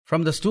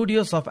From the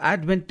studios of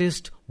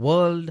Adventist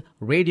World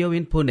Radio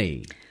in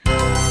Pune.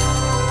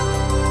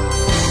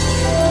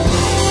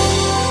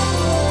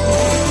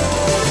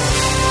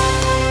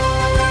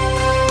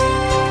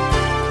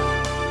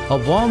 A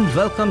warm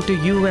welcome to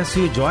you as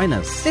you join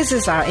us. This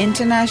is our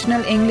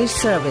International English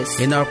Service.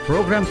 In our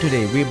program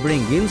today, we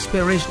bring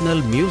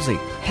inspirational music,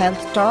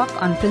 health talk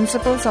on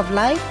principles of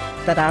life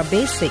that are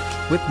basic.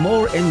 With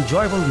more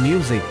enjoyable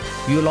music,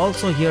 you'll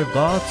also hear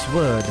God's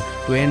Word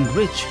to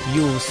enrich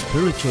you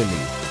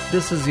spiritually.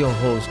 This is your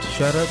host,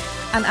 Sharad.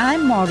 And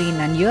I'm Maureen,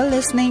 and you're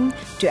listening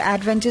to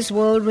Adventist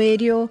World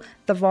Radio,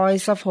 the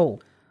voice of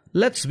hope.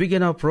 Let's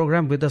begin our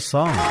program with a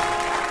song.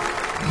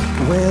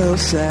 Well,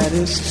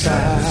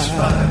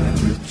 satisfied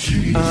with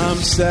Jesus. I'm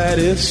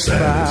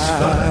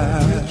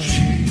satisfied with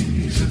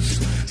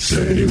Jesus.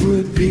 Said he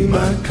would be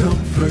my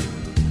comfort,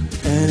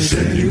 and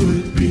said he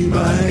would be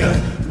my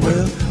God.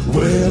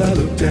 Well, I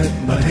looked at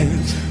my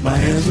hands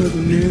look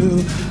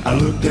new. I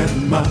looked at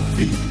my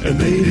feet, and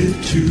they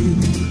did too.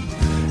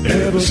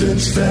 Ever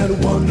since that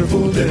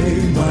wonderful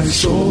day, my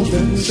soul's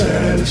been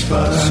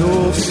satisfied.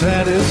 So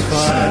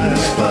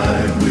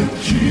satisfied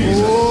with Jesus.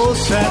 Oh,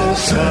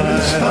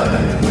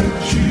 satisfied with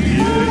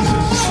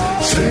Jesus.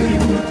 Said he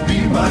would be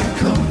my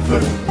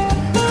comfort.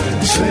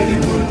 Said he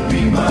would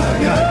be my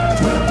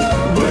God.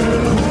 Well, I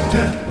looked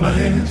at my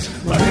hands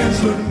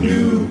look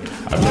new.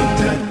 I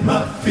looked at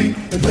my feet,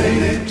 and they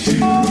did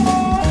too.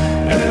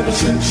 Ever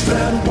since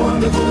that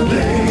wonderful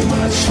day,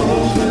 my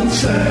soul's been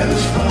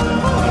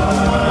satisfied.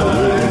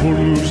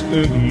 Moves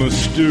in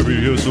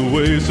mysterious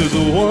ways, his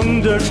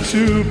wonders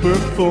to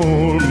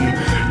perform.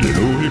 You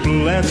know he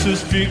plants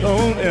his feet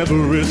on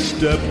every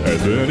step, and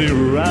then he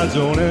rides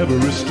on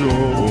every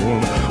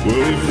storm.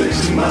 Well, he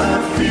fixed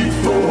my feet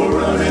for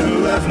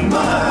running, left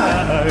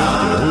my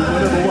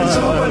eyes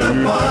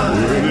open wide.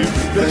 Well, he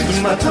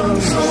fixed my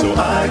tongue so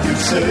I could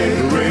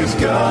say, praise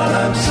God,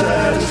 I'm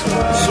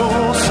satisfied.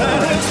 So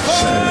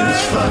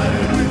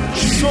satisfied with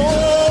Jesus. So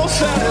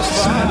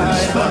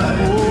satisfied.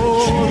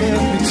 Oh,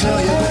 let me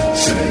tell you,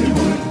 said he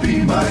would be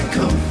my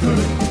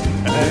comfort,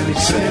 and he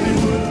said he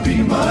would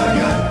be my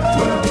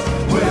God.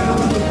 Well, I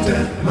looked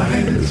at my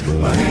hands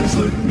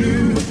look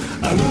new.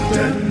 I looked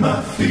at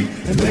my feet,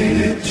 and they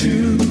did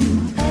too.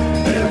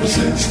 Ever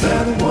since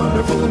that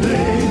wonderful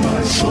day,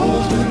 my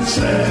soul's been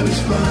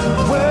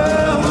satisfied.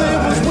 Well,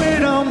 it was way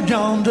down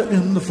yonder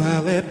in the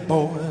valley,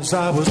 boys.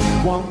 I was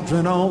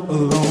wandering all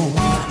alone,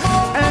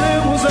 and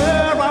it was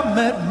there I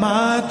met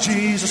my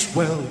Jesus.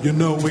 Well, you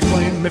know he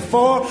claimed me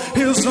for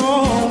his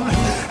own,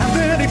 and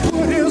then he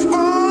put his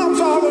arms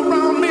all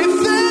around me,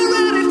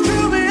 there and he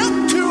drew me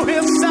up to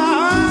his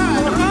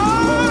side.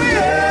 Oh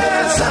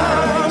yes,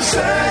 I'm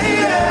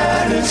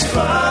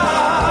satisfied.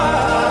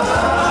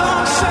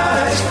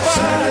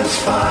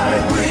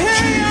 Satisfied with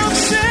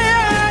Jesus.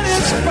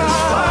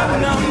 Satisfied.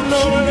 Now,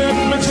 let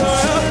me tell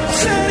you,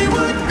 said he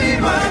would be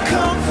my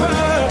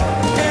comfort,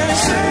 and he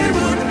said he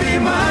would be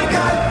my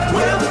God.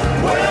 Well,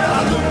 I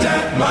looked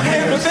at my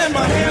hands, and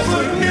my hands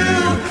looked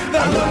new. I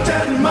looked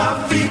at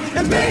my feet,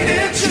 and they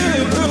did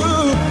too.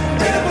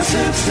 Ever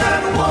since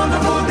that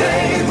wonderful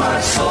day, my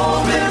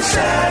soul's been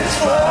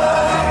satisfied.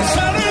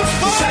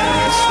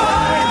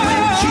 Satisfied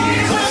with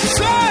Jesus.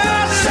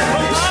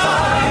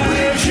 Satisfied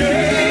with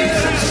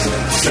Jesus.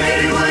 Said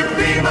he would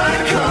be my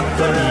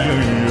comfort.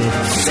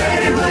 Said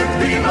he would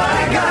be my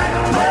God.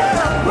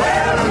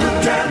 Well, I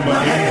looked at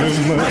my hands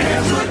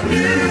looked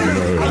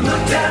new. I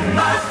looked at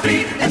my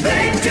feet, and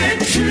they did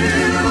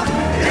too.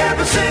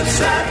 Ever since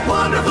that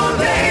wonderful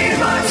day,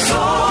 my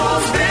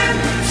soul's been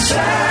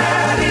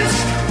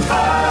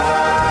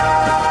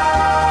satisfied.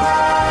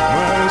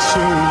 My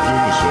soul's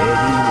been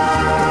satisfied.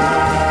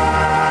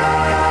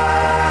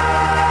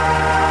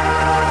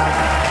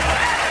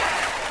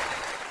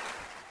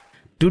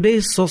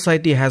 Today's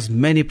society has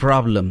many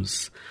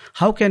problems.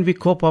 How can we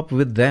cope up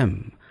with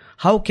them?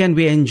 How can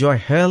we enjoy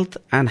health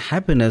and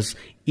happiness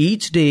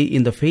each day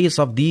in the face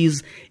of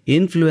these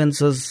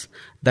influences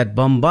that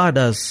bombard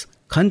us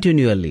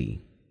continually?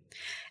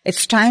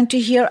 It's time to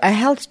hear a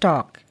health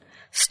talk.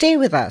 Stay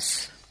with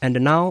us. And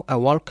now I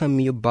welcome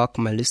you back,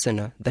 my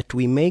listener, that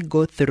we may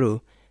go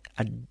through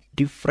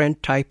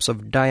different types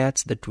of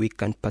diets that we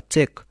can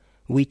partake,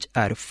 which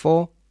are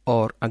for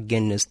or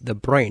against the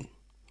brain.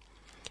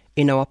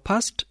 In our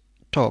past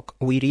talk,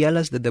 we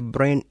realized that the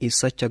brain is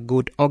such a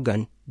good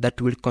organ that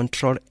will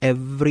control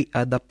every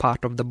other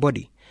part of the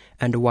body,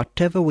 and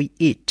whatever we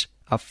eat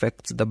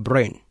affects the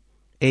brain,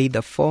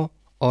 either for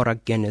or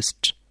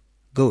against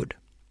good.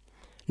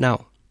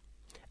 Now,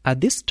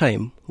 at this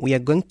time, we are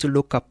going to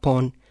look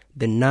upon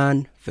the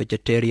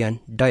non-vegetarian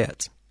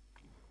diet.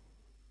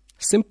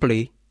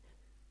 Simply,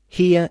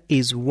 here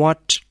is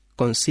what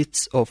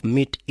consists of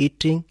meat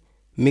eating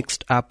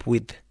mixed up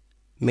with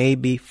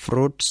maybe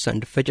fruits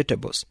and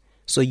vegetables.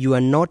 So you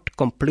are not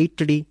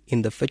completely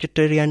in the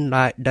vegetarian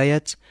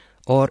diet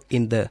or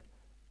in the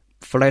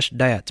flesh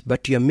diet,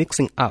 but you are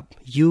mixing up.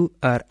 You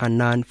are a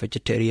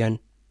non-vegetarian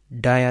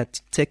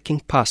diet-taking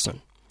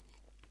person.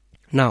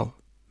 Now,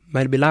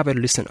 my beloved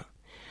listener,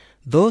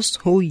 Those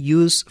who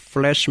use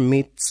flesh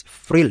meats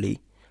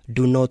freely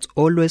do not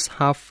always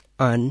have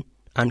an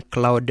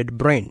unclouded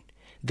brain.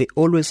 They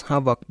always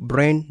have a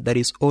brain that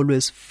is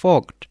always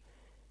fogged.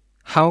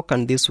 How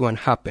can this one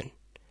happen?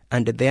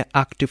 And their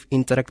active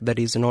intellect that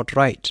is not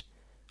right.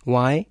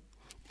 Why?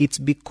 It's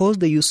because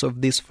the use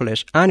of these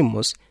flesh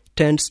animals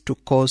tends to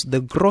cause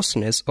the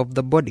grossness of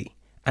the body,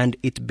 and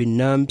it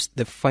benumbs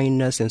the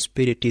finer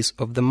sensibilities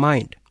of the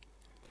mind.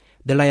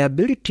 The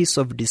liabilities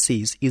of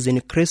disease is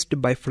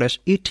increased by flesh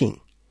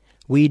eating.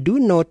 We do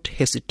not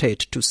hesitate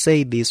to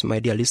say this, my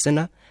dear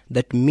listener,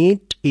 that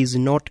meat is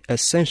not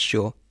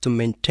essential to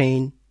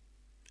maintain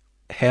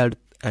health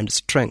and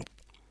strength.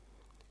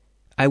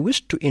 I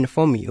wish to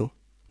inform you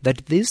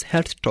that these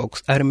health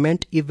talks are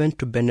meant even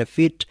to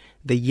benefit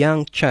the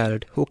young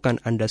child who can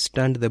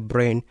understand the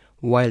brain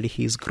while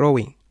he is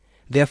growing.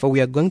 Therefore,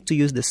 we are going to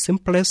use the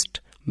simplest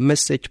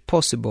message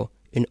possible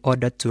in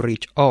order to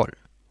reach all.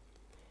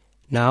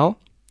 Now,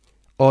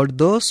 all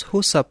those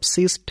who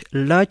subsist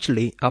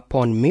largely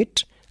upon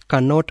meat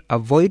cannot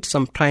avoid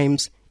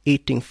sometimes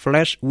eating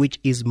flesh which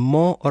is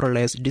more or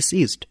less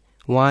diseased.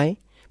 Why?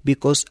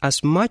 Because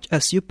as much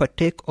as you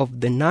partake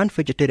of the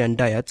non-vegetarian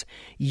diet,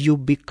 you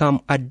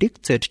become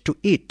addicted to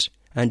it,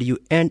 and you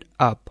end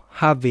up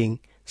having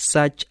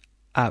such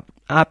an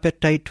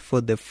appetite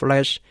for the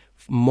flesh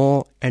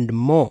more and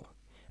more.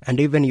 And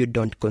even you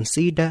don't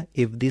consider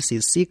if this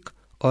is sick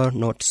or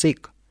not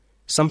sick.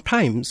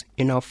 Sometimes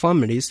in our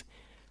families,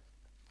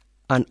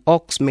 an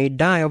ox may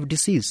die of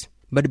disease,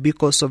 but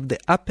because of the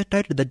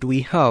appetite that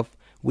we have,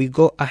 we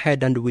go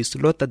ahead and we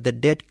slaughter the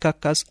dead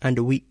carcass and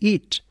we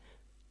eat,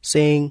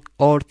 saying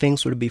all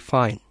things will be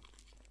fine.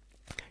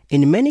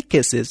 In many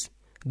cases,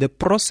 the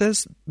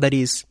process that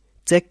is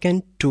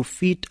taken to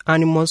feed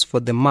animals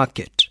for the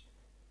market,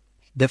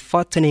 the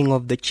fattening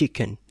of the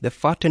chicken, the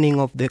fattening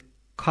of the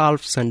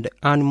calves and the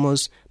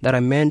animals that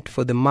are meant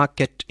for the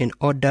market in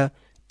order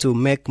to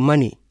make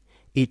money,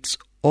 it's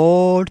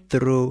all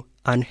through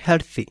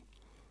unhealthy.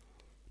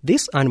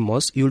 These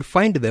animals, you'll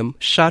find them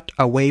shut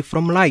away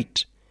from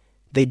light.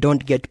 They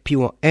don't get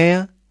pure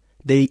air.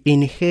 They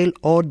inhale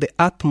all the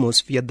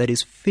atmosphere that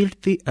is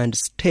filthy and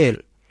stale.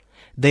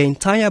 The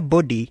entire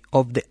body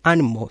of the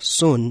animal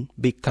soon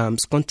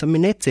becomes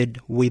contaminated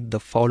with the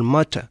foul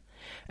matter.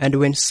 And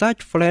when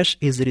such flesh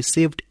is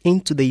received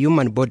into the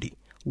human body,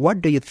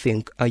 what do you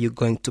think are you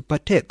going to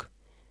partake?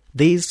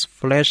 These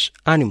flesh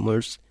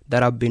animals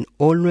that have been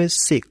always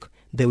sick,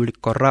 they will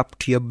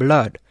corrupt your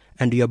blood,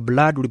 and your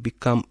blood will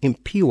become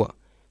impure.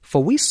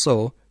 For we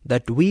saw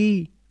that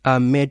we are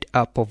made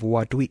up of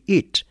what we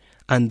eat,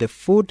 and the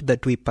food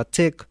that we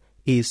partake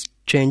is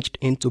changed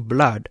into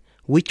blood,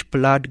 which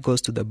blood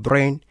goes to the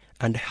brain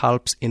and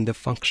helps in the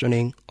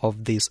functioning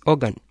of this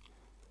organ.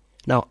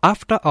 Now,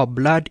 after our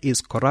blood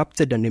is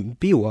corrupted and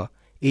impure,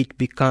 it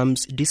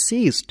becomes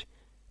diseased,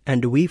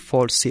 and we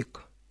fall sick.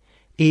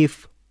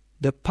 If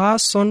the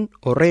person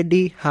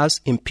already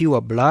has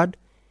impure blood,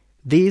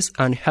 this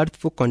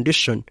unhealthful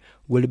condition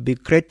will be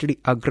greatly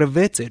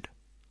aggravated.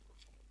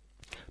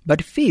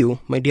 But few,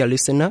 my dear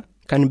listener,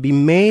 can be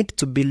made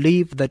to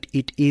believe that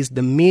it is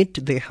the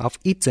meat they have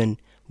eaten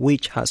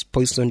which has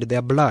poisoned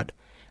their blood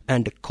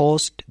and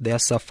caused their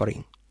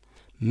suffering.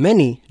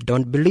 Many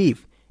don't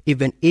believe.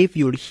 Even if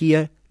you'll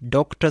hear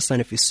doctors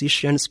and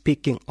physicians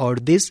speaking all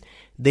this,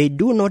 they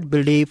do not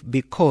believe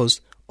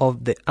because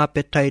of the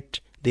appetite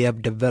they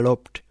have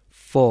developed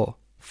for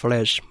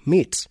flesh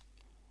meats.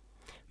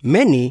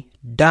 Many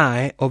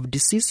die of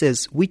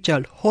diseases which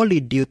are wholly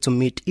due to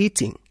meat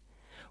eating,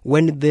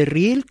 when the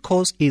real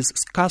cause is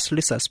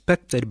scarcely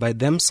suspected by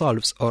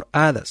themselves or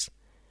others.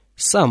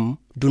 Some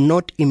do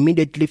not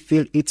immediately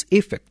feel its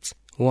effects.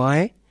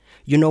 Why?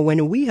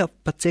 When we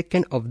have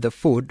partaken of the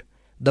food,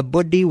 the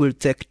body will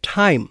take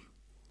time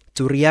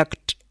to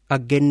react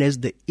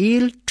against the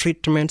ill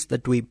treatments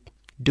that we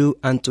do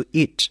unto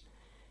it.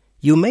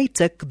 You may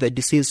take the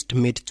diseased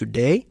meat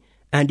today,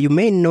 and you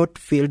may not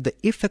feel the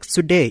effects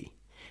today.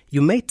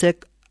 You may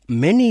take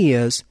many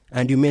years,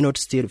 and you may not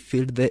still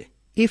feel the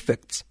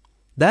effects.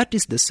 That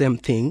is the same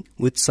thing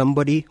with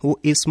somebody who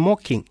is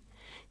smoking.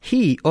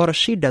 He or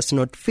she does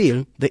not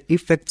feel the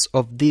effects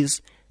of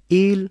this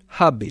ill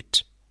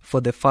habit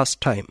for the first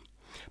time.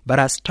 But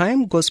as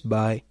time goes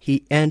by,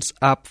 he ends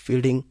up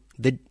feeling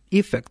the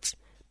effects.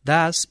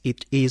 Thus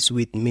it is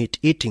with meat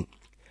eating.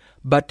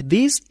 But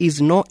this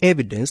is no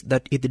evidence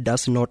that it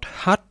does not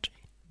hurt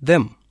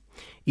them.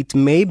 It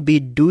may be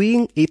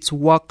doing its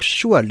work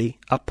surely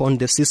upon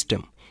the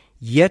system,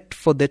 yet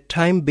for the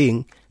time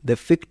being, the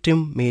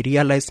victim may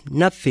realize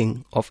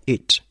nothing of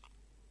it.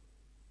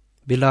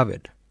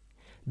 Beloved,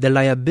 the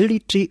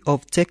liability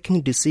of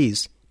taking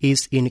disease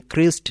is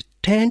increased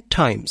 10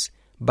 times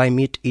by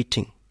meat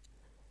eating.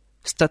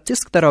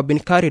 Statistics that have been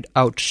carried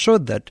out show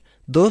that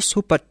those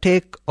who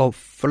partake of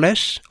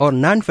flesh or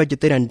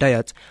non-vegetarian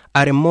diets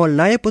are more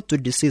liable to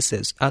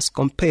diseases as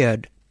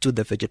compared to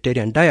the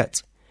vegetarian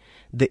diets.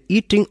 The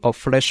eating of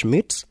flesh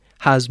meats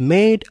has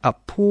made a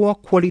poor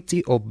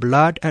quality of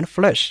blood and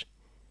flesh.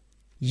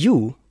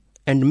 You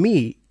and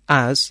me,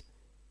 as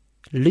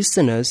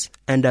listeners,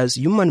 and as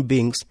human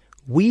beings,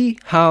 we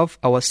have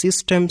our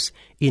systems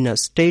in a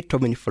state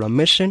of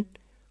inflammation.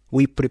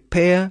 We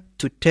prepare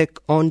to take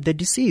on the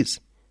disease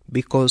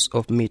because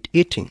of meat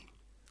eating.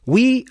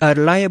 We are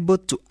liable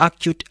to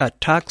acute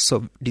attacks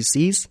of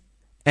disease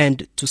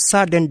and to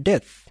sudden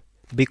death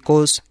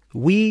because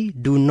we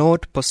do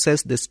not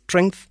possess the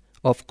strength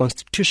of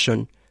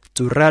constitution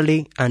to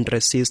rally and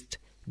resist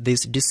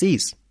this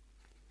disease.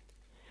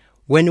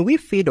 When we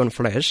feed on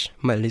flesh,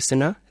 my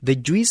listener, the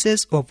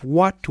juices of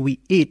what we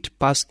eat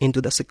pass into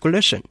the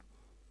circulation.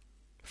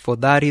 For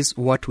that is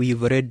what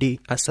we've already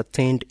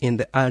ascertained in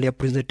the earlier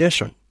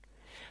presentation.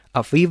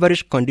 A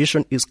feverish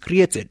condition is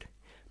created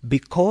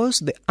because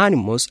the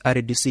animals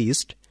are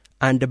diseased,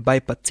 and by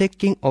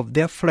partaking of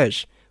their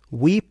flesh,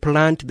 we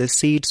plant the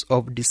seeds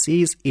of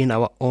disease in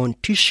our own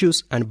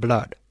tissues and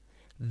blood.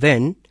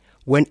 Then,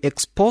 when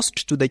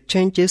exposed to the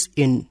changes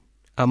in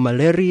a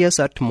malarious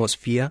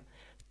atmosphere,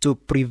 to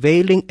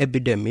prevailing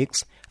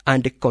epidemics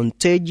and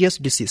contagious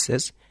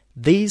diseases,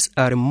 these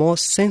are more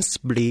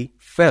sensibly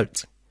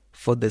felt,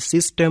 for the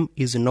system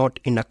is not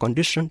in a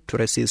condition to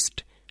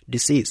resist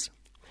disease.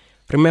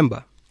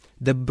 Remember,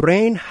 the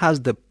brain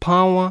has the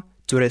power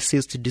to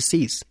resist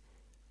disease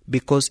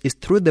because it's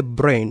through the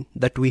brain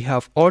that we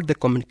have all the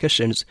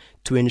communications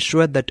to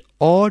ensure that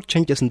all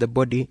changes in the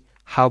body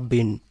have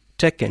been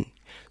taken.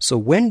 So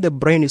when the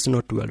brain is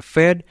not well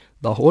fed,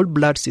 the whole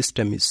blood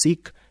system is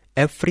sick,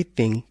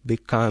 everything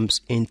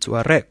becomes into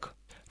a wreck.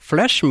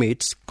 Flesh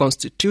meats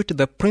constitute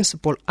the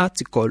principal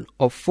article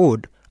of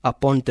food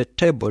upon the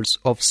tables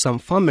of some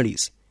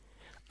families,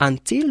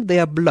 until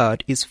their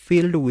blood is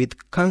filled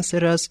with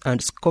cancerous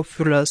and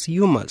scrofulous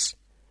humors.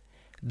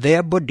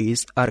 Their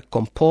bodies are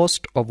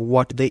composed of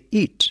what they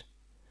eat.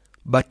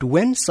 But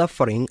when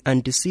suffering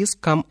and disease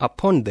come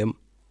upon them,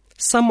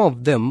 some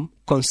of them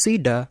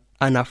consider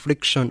an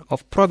affliction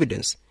of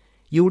providence.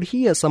 You would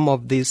hear some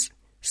of these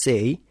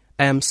say,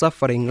 I am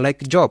suffering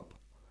like Job.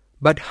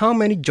 But how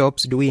many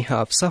Jobs do we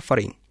have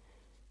suffering?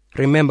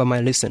 Remember,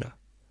 my listener,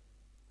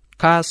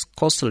 curse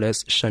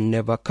causeless shall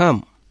never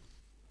come.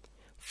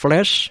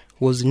 Flesh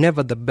was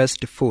never the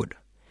best food,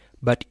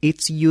 but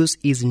its use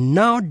is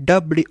now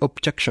doubly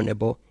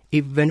objectionable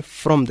even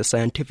from the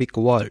scientific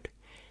world,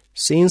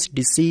 since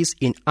disease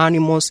in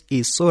animals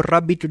is so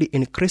rapidly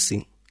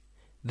increasing.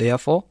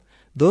 Therefore,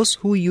 those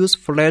who use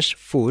flesh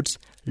foods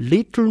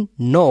little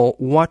know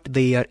what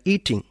they are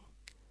eating.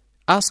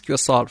 Ask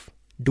yourself,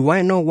 do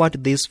I know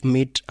what this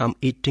meat I'm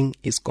eating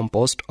is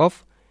composed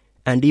of?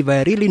 And if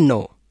I really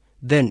know,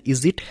 then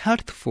is it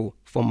healthful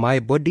for my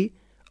body,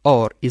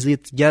 or is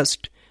it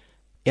just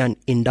an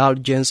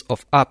indulgence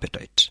of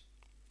appetite?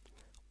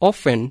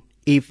 Often,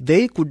 if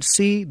they could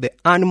see the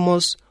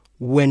animals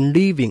when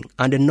living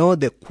and know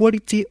the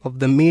quality of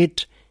the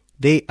meat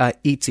they are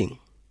eating,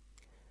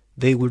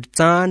 they would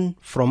turn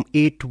from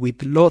it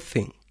with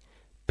loathing.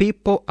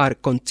 People are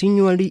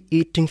continually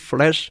eating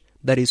flesh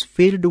that is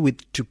filled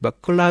with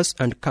tuberculous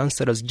and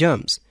cancerous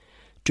germs.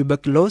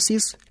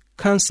 Tuberculosis,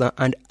 cancer,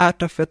 and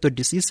other fatal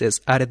diseases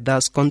are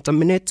thus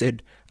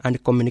contaminated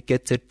and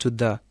communicated to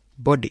the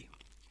body.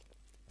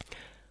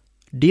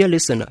 Dear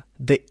listener,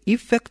 the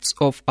effects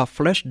of a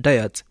flesh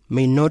diet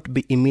may not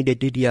be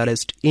immediately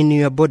realized in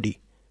your body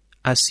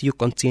as you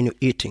continue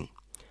eating,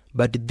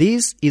 but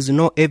this is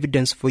no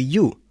evidence for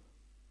you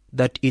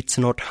that it's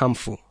not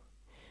harmful.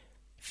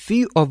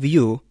 Few of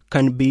you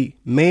can be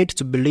made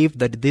to believe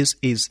that this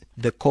is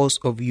the cause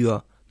of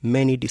your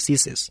many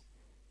diseases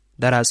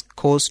that has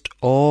caused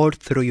all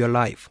through your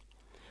life.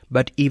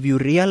 But if you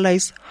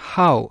realize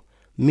how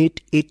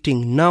meat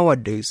eating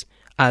nowadays,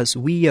 as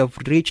we have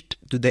reached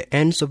to the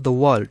ends of the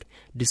world,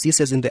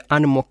 diseases in the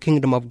animal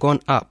kingdom have gone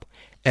up,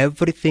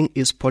 everything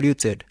is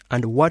polluted,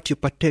 and what you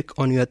partake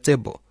on your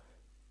table,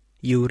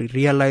 you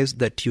realize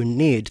that you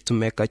need to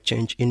make a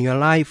change in your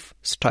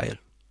lifestyle.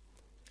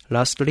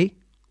 Lastly,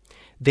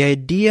 the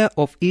idea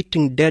of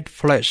eating dead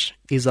flesh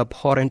is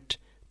abhorrent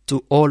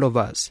to all of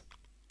us.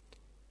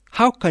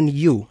 How can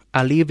you,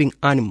 a living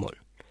animal,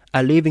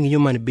 a living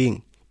human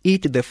being,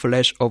 eat the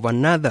flesh of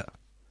another?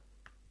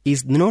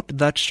 Is not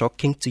that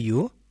shocking to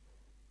you?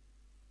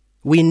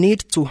 We need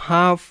to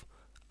have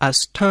a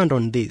stand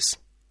on this.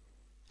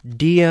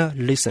 Dear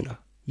listener,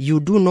 you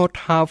do not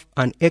have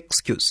an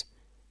excuse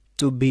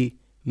to be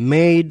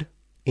made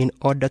in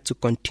order to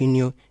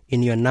continue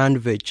in your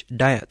non-veg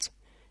diet.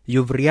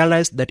 You've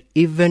realized that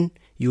even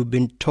you've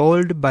been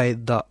told by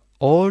the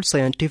all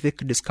scientific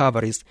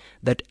discoveries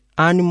that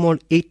animal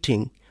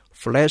eating,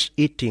 flesh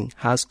eating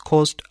has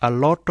caused a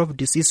lot of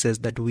diseases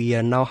that we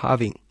are now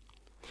having.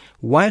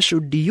 Why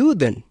should you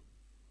then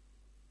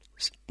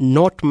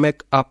not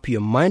make up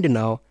your mind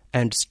now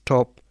and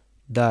stop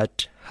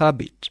that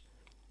habit?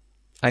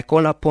 I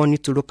call upon you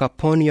to look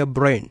upon your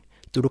brain,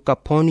 to look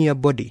upon your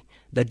body,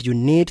 that you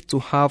need to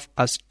have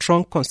a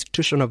strong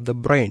constitution of the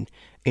brain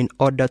in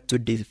order to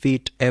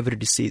defeat every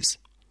disease.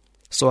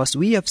 So as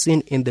we have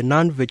seen in the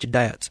non-veg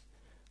diet,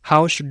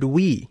 how should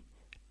we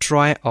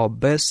try our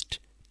best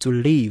to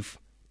live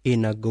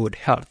in a good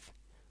health?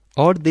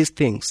 All these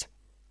things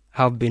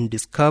have been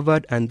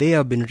discovered and they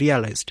have been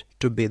realized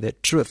to be the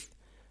truth.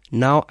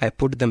 Now I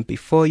put them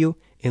before you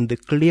in the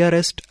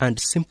clearest and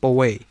simple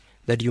way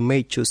that you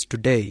may choose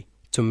today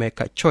to make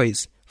a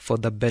choice for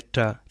the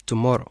better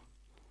tomorrow.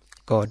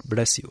 God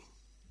bless you.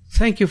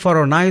 Thank you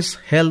for a nice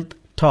health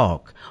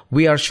talk.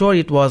 We are sure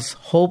it was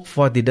hope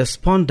for the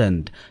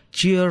despondent,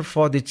 cheer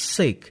for the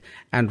sick,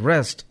 and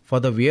rest for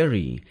the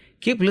weary.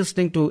 Keep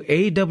listening to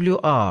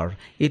AWR.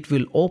 It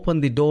will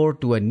open the door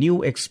to a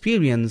new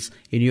experience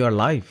in your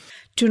life.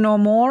 To know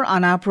more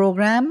on our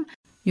program,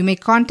 you may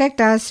contact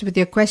us with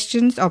your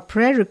questions or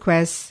prayer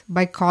requests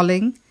by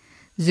calling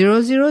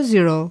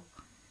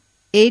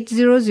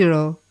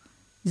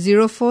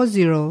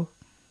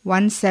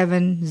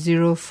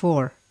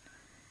 000-800-040-1704.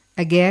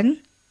 Again,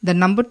 the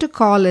number to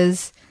call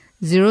is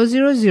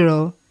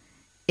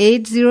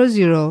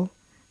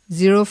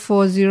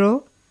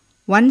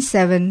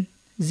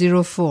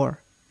 000-800-040-1704.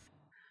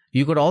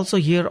 You could also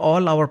hear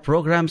all our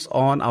programs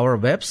on our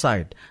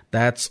website.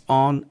 That's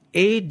on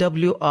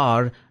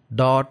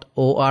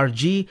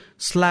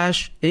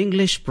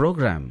awr.org/English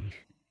program.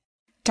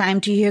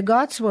 time to hear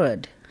God's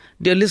Word.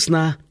 Dear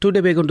listener,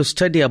 today we're going to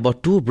study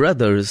about two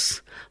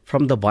brothers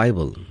from the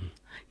Bible.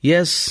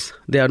 Yes,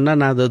 they are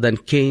none other than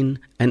Cain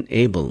and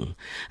Abel.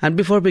 And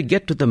before we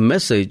get to the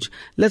message,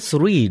 let's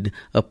read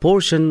a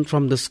portion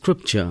from the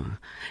scripture.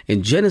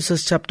 In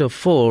Genesis chapter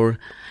 4,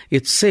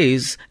 it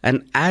says,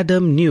 "And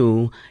Adam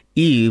knew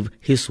Eve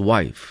his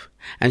wife,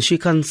 and she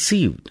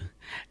conceived,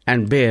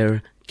 and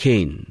bare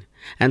Cain,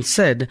 and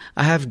said,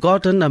 I have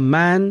gotten a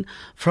man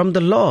from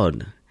the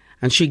Lord.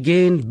 And she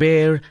again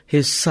bare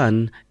his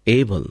son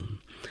Abel.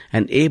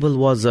 And Abel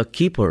was a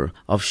keeper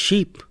of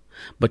sheep,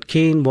 but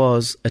Cain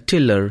was a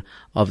tiller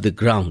of the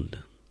ground.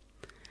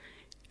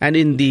 And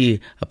in the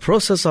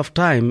process of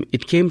time,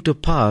 it came to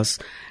pass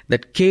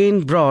that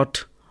Cain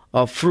brought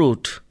of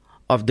fruit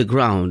of the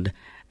ground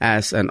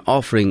as an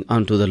offering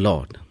unto the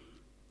Lord.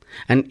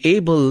 And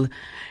Abel,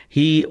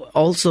 he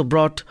also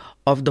brought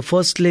of the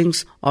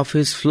firstlings of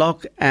his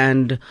flock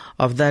and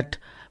of that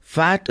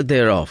fat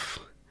thereof.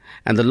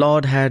 And the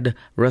Lord had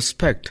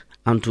respect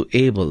unto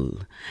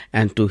Abel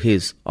and to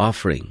his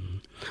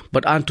offering.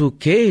 But unto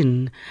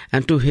Cain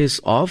and to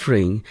his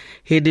offering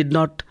he did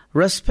not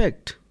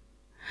respect.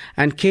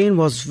 And Cain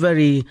was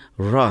very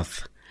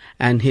wroth,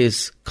 and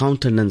his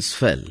countenance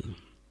fell.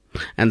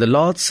 And the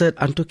Lord said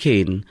unto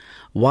Cain,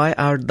 Why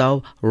art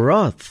thou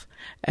wroth?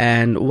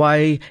 And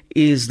why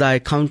is thy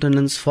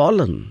countenance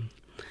fallen?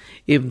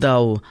 If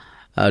thou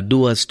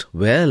doest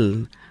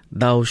well,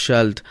 thou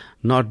shalt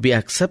not be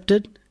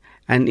accepted.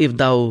 And if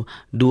thou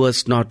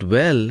doest not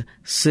well,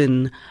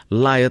 sin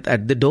lieth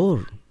at the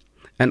door.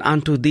 And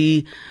unto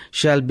thee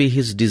shall be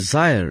his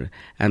desire,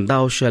 and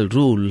thou shalt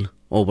rule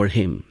over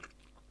him.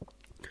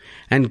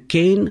 And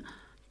Cain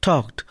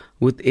talked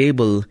with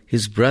Abel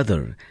his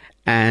brother,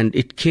 and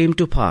it came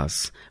to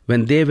pass,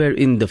 when they were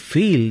in the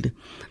field,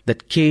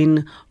 that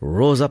Cain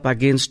rose up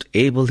against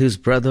Abel his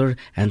brother,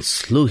 and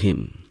slew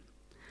him.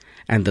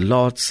 And the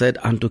Lord said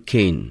unto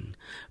Cain,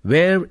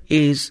 Where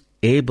is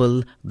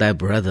Abel thy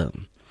brother?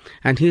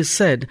 And he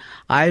said,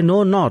 I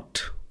know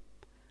not.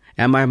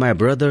 Am I my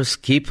brother's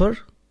keeper?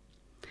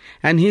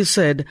 And he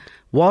said,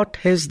 What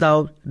hast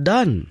thou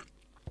done?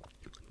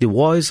 The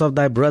voice of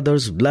thy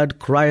brother's blood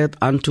crieth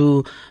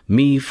unto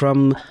me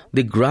from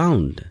the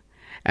ground.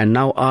 And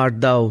now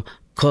art thou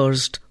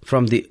cursed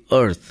from the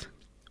earth,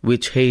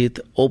 which hath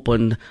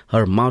opened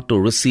her mouth to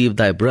receive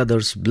thy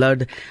brother's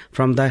blood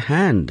from thy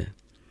hand.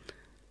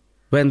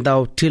 When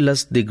thou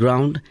tillest the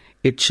ground,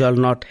 it shall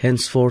not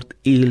henceforth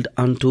yield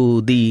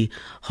unto thee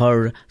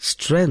her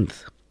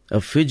strength. A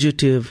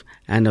fugitive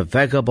and a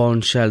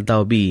vagabond shalt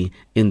thou be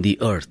in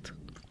the earth.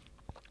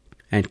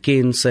 And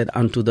Cain said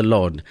unto the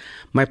Lord,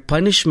 My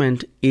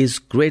punishment is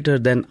greater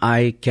than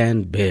I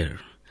can bear.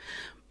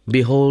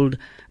 Behold,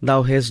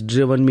 thou hast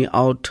driven me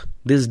out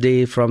this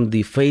day from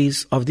the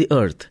face of the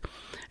earth,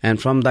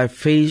 and from thy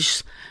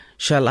face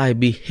shall I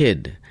be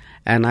hid,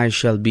 and I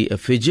shall be a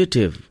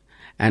fugitive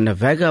and a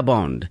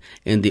vagabond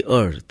in the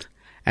earth.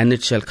 And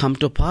it shall come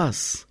to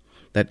pass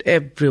that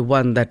every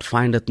one that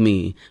findeth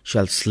me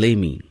shall slay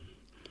me.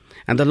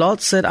 And the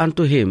Lord said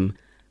unto him,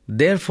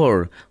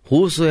 Therefore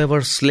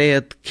whosoever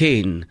slayeth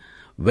Cain,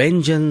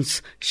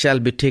 vengeance shall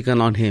be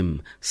taken on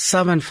him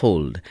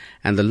sevenfold.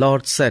 And the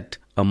Lord set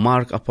a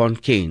mark upon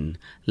Cain,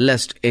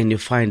 lest any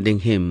finding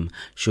him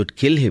should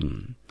kill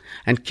him.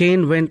 And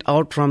Cain went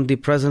out from the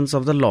presence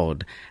of the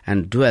Lord,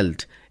 and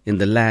dwelt in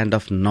the land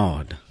of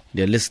Nod.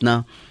 Dear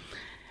listener,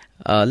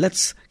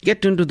 let's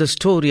get into the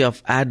story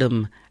of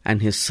Adam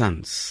and his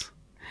sons.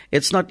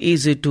 It's not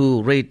easy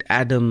to rate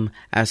Adam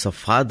as a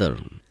father.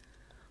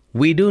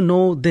 We do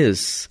know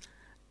this.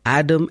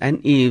 Adam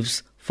and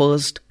Eve's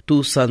first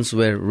two sons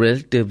were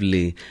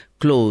relatively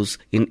close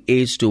in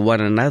age to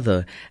one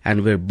another,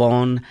 and were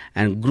born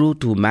and grew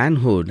to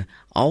manhood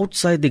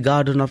outside the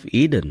Garden of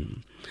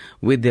Eden.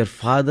 With their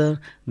father,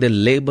 they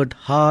labored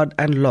hard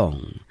and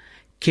long,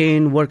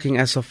 Cain working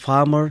as a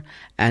farmer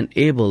and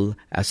Abel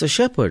as a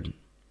shepherd.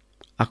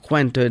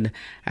 acquainted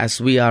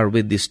as we are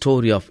with the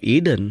story of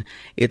Eden,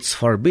 its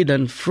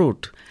forbidden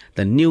fruit,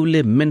 the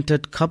newly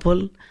minted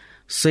couple,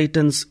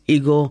 Satan's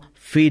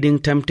ego-feeding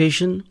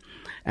temptation,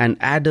 and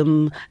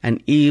Adam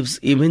and Eve's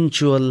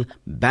eventual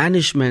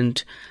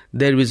banishment,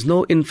 there is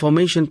no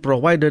information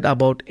provided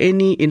about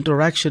any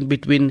interaction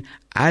between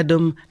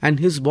Adam and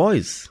his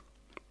boys.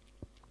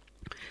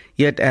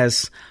 Yet,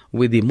 as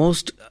with the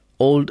most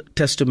Old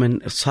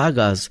Testament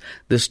sagas,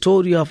 the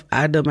story of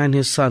Adam and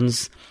his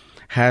sons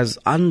has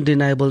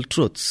undeniable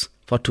truths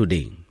for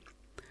today.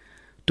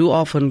 Too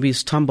often we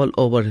stumble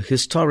over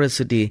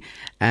historicity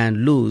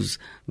and lose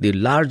the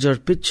larger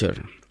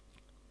picture.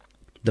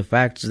 The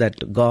facts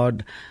that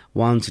God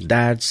wants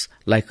dads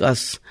like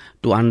us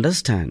to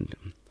understand.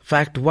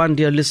 Fact 1,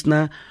 dear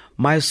listener,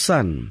 my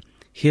son,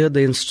 hear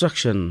the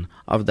instruction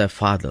of thy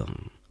father.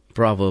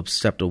 Proverbs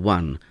chapter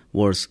 1,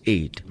 verse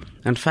 8.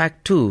 And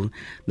fact 2,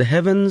 the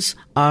heavens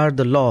are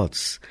the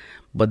Lord's,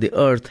 but the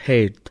earth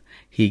hath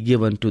he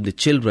given to the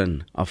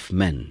children of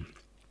men.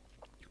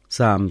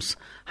 Psalms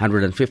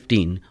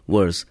 115,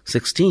 verse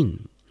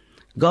 16.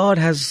 God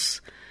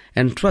has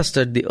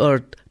entrusted the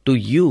earth to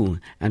you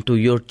and to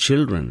your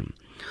children.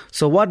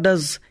 So what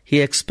does he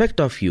expect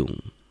of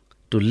you?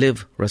 To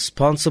live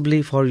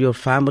responsibly for your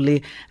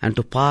family and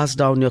to pass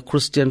down your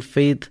Christian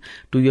faith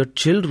to your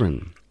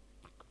children.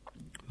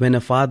 When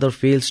a father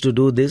fails to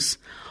do this,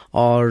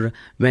 or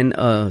when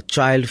a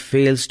child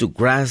fails to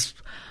grasp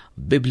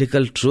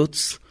biblical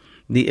truths,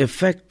 the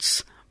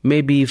effects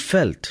may be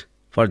felt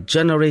for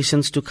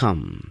generations to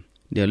come.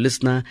 Dear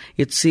listener,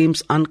 it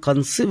seems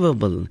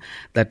inconceivable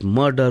that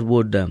murder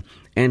would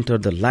enter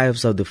the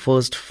lives of the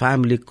first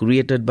family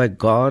created by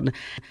God,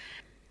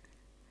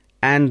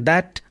 and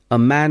that a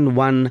man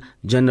one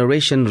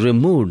generation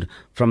removed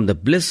from the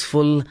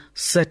blissful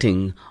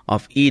setting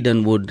of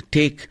Eden would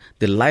take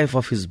the life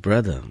of his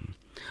brother.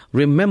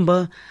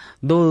 Remember,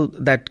 though,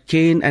 that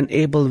Cain and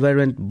Abel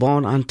weren't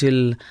born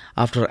until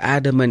after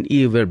Adam and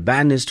Eve were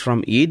banished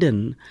from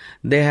Eden.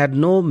 They had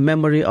no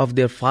memory of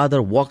their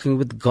father walking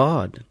with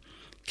God.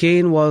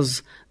 Cain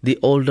was the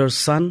older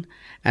son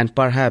and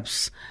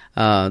perhaps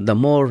the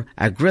more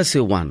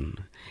aggressive one.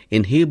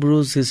 In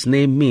Hebrews, his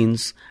name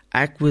means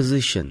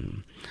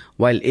acquisition,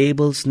 while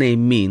Abel's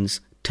name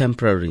means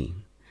temporary.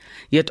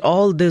 Yet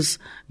all this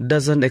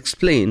doesn't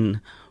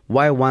explain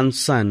why one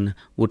son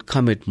would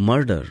commit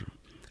murder,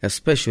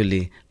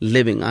 especially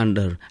living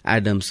under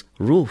Adam's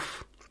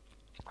roof.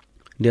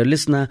 Dear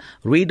listener,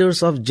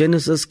 readers of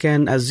Genesis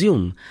can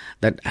assume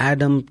that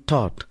Adam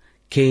taught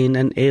Cain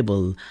and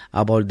Abel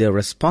about their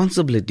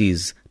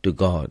responsibilities to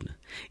God,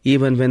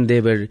 even when they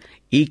were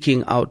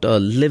eking out a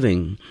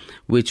living,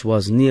 which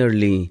was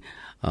nearly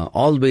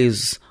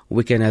always,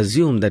 we can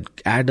assume that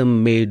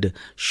Adam made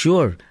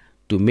sure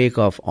to make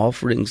of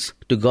offerings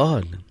to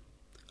God.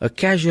 A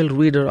casual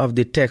reader of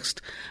the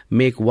text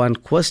make one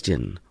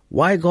question: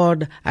 why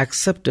God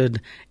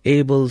accepted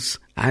Abel's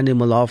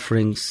animal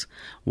offerings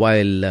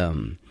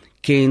while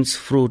Cain's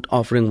fruit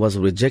offering was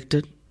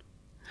rejected?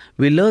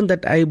 We learn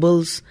that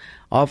Abel's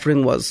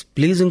offering was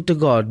pleasing to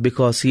God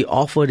because he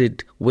offered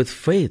it with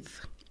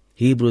faith.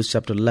 Hebrews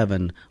chapter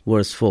 11,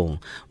 verse 4.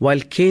 While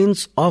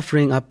Cain's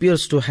offering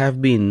appears to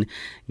have been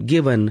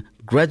given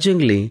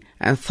grudgingly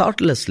and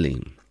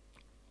thoughtlessly,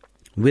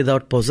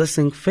 without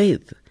possessing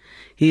faith.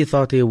 He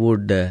thought he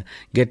would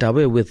get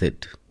away with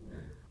it.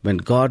 When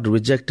God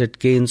rejected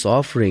Cain's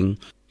offering,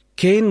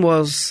 Cain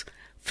was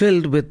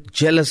filled with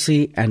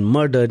jealousy and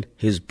murdered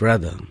his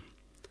brother.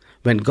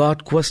 When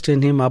God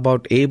questioned him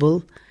about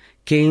Abel,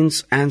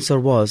 Cain's answer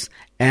was,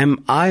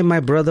 "Am I my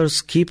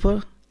brother's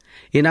keeper?"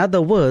 In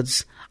other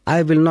words,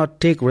 I will not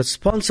take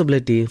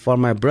responsibility for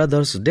my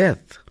brother's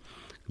death.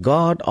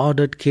 God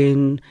ordered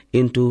Cain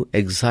into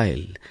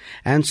exile,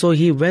 and so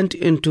he went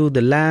into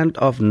the land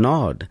of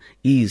Nod,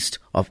 east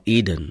of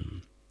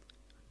Eden.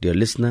 Dear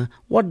listener,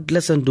 what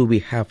lesson do we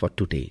have for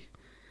today?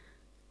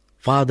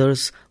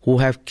 Fathers who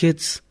have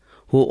kids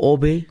who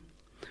obey,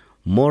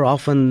 more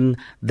often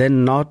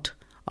than not,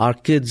 are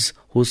kids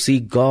who see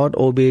God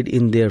obeyed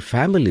in their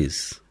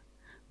families.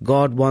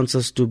 God wants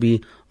us to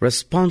be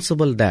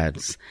responsible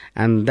dads,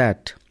 and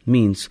that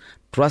means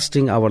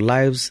trusting our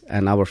lives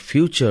and our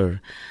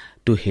future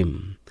to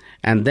Him,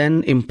 and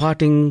then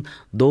imparting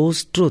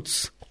those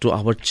truths to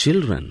our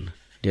children.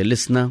 Dear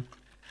listener,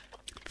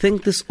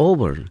 think this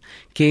over.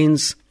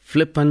 Cain's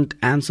flippant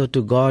answer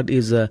to God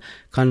is a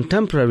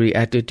contemporary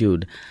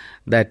attitude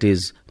that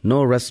is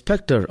no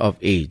respecter of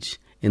age.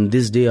 In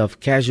this day of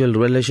casual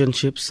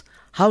relationships,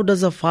 how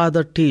does a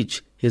father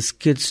teach his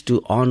kids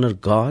to honor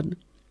God?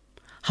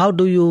 How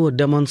do you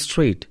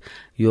demonstrate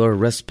your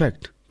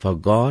respect for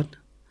God?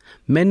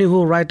 Many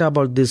who write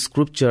about this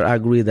scripture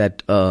agree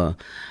that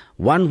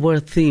one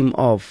word theme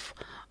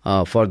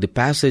for the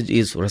passage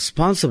is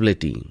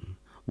responsibility.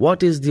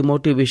 What is the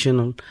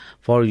motivation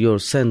for your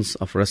sense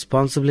of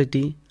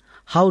responsibility?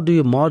 How do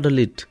you model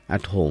it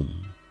at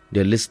home?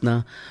 Dear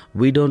listener,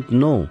 we don't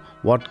know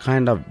what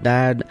kind of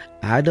dad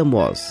Adam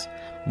was,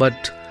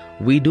 but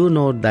we do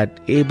know that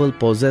Abel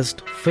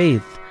possessed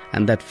faith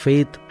and that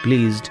faith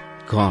pleased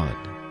God.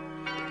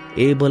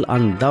 Abel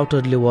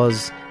undoubtedly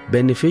was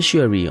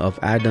beneficiary of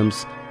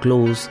Adam's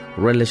close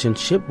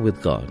relationship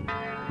with God.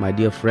 My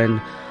dear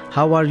friend,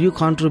 how are you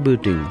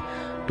contributing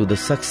to the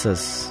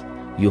success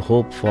you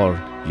hope for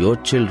your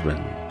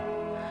children?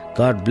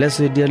 God bless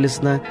you, dear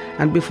listener,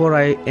 and before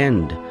I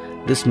end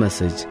this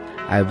message,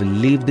 I will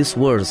leave this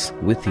verse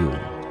with you.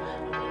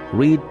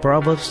 Read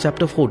Proverbs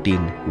chapter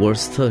 14,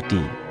 verse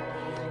 30.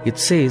 It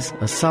says,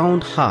 "A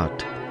sound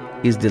heart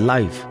is the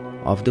life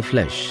of the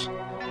flesh,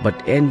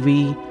 but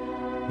envy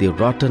the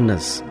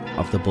rottenness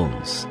of the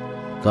bones."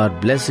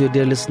 God bless you,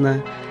 dear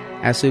listener,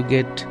 as you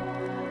get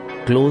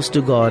close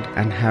to God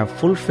and have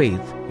full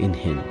faith in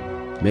Him.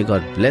 May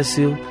God bless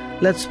you.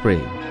 Let's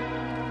pray.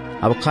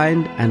 Our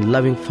kind and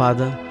loving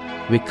Father,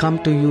 we come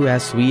to you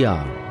as we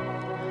are.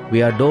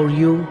 We adore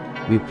you,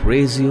 we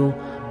praise you,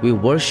 we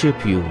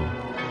worship you.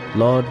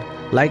 Lord,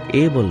 like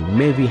Abel,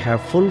 may we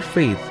have full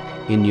faith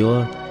in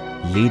your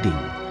leading.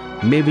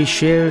 May we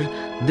share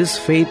this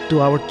faith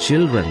to our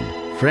children,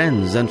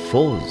 friends and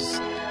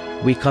foes.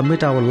 We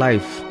commit our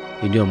life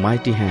in your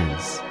mighty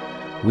hands.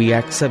 We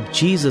accept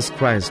Jesus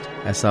Christ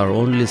as our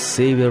only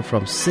Savior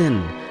from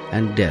sin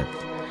and death.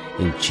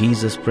 In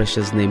Jesus'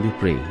 precious name we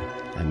pray.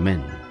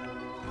 Amen.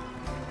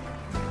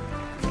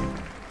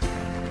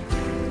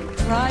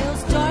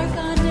 Trials dark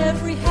on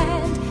every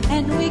hand,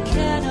 and we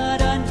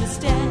cannot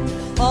understand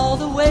all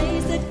the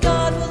ways that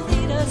God will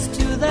lead us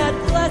to that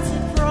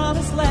blessed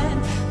promised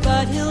land.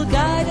 But He'll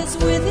guide us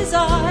with His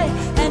eye,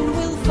 and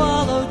we'll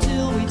follow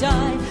till we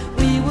die.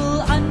 We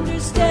will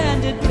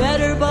understand it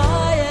better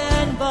by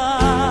and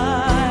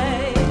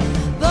by.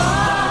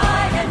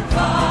 By and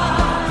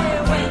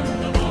by, when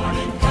the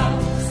morning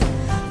comes,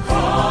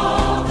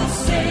 all the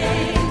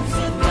saints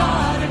of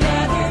God are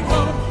gathered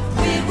home.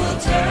 We will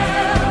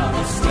tell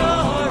the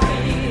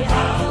story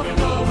how we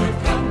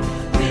overcome.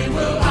 We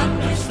will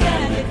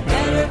understand it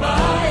better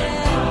by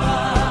and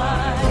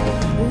by.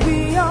 We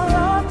are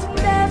often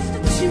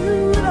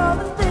destitute of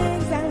the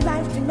things that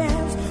life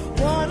demands.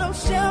 Want of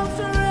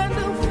shelter and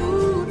of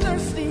food,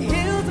 thirsty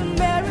hills and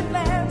barren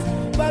lands.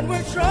 But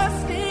we're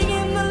trusting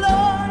in the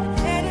Lord,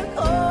 and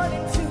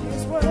according to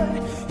His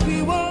word, we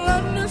will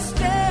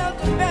understand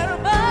it better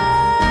by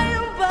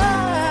and by.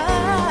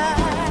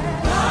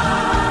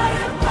 By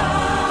and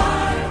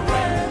by,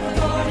 when the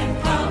morning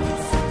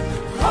comes,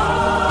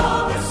 all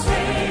the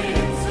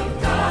saints of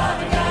God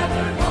are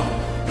gathered home.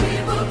 We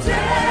will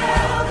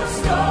tell the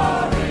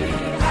story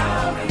how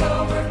we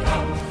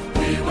overcome.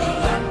 We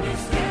will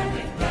understand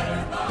it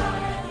better by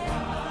and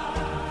by.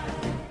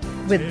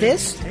 With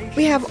this,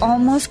 we have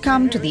almost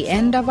come to the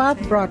end of our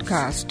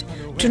broadcast.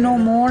 To know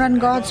more on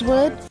God's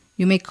Word,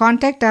 You may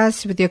contact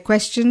us with your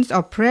questions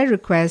or prayer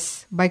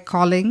requests by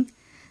calling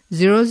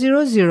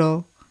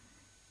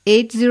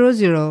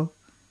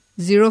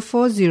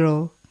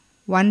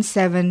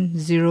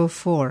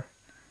 000-800-040-1704.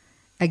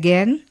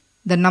 Again,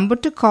 the number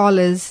to call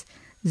is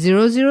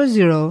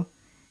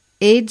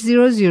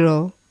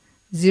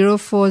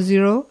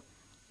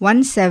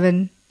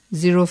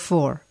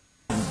 000-800-040-1704.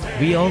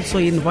 We also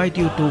invite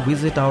you to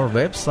visit our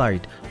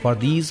website for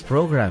these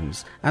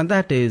programs, and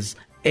that is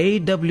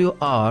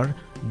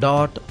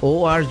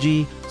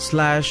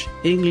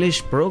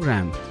awr.org/English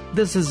program.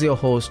 This is your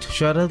host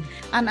Sharad,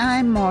 and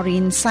I'm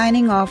Maureen,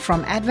 signing off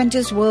from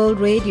Adventist World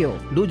Radio.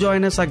 Do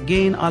join us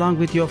again along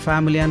with your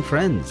family and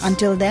friends.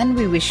 Until then,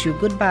 we wish you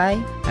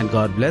goodbye. And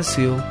God bless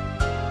you.